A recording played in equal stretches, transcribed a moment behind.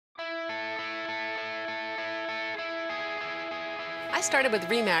I started with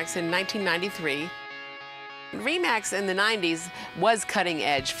Remax in 1993. Remax in the 90s was cutting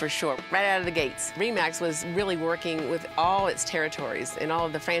edge for sure, right out of the gates. Remax was really working with all its territories and all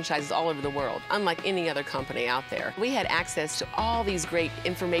of the franchises all over the world, unlike any other company out there. We had access to all these great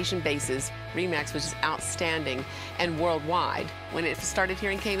information bases. Remax was just outstanding and worldwide. When it started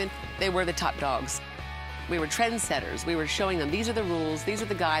here in Cayman, they were the top dogs. We were trendsetters. We were showing them these are the rules, these are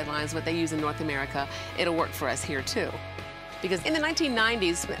the guidelines, what they use in North America. It'll work for us here too. Because in the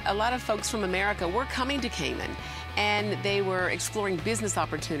 1990s, a lot of folks from America were coming to Cayman, and they were exploring business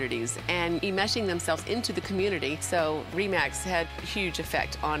opportunities and enmeshing themselves into the community. So Remax had a huge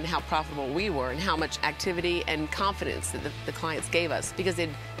effect on how profitable we were and how much activity and confidence that the clients gave us, because they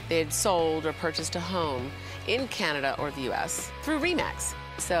had sold or purchased a home in Canada or the US through Remax.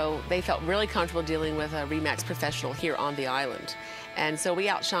 So they felt really comfortable dealing with a Remax professional here on the island. And so we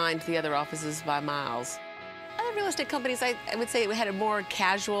outshined the other offices by miles. Other real estate companies, I would say, had a more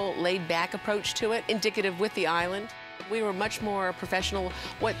casual, laid-back approach to it, indicative with the island. We were much more professional,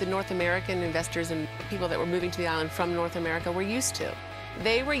 what the North American investors and people that were moving to the island from North America were used to.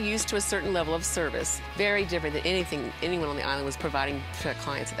 They were used to a certain level of service, very different than anything anyone on the island was providing to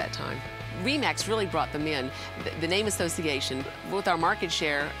clients at that time. Remax really brought them in. The name association, with our market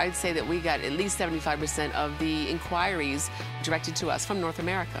share, I'd say that we got at least 75% of the inquiries directed to us from North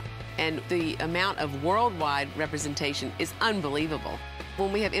America. And the amount of worldwide representation is unbelievable.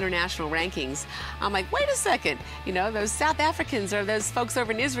 When we have international rankings, I'm like, wait a second, you know, those South Africans or those folks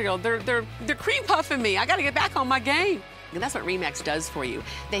over in Israel, they're cream puffing me. I got to get back on my game. And that's what Remax does for you.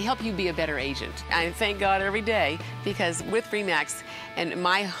 They help you be a better agent. I thank God every day, because with Remax and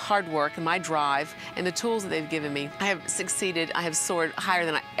my hard work and my drive and the tools that they've given me, I have succeeded. I have soared higher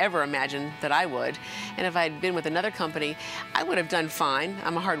than I ever imagined that I would. And if I had been with another company, I would have done fine.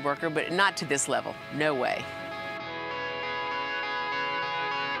 I'm a hard worker, but not to this level. No way.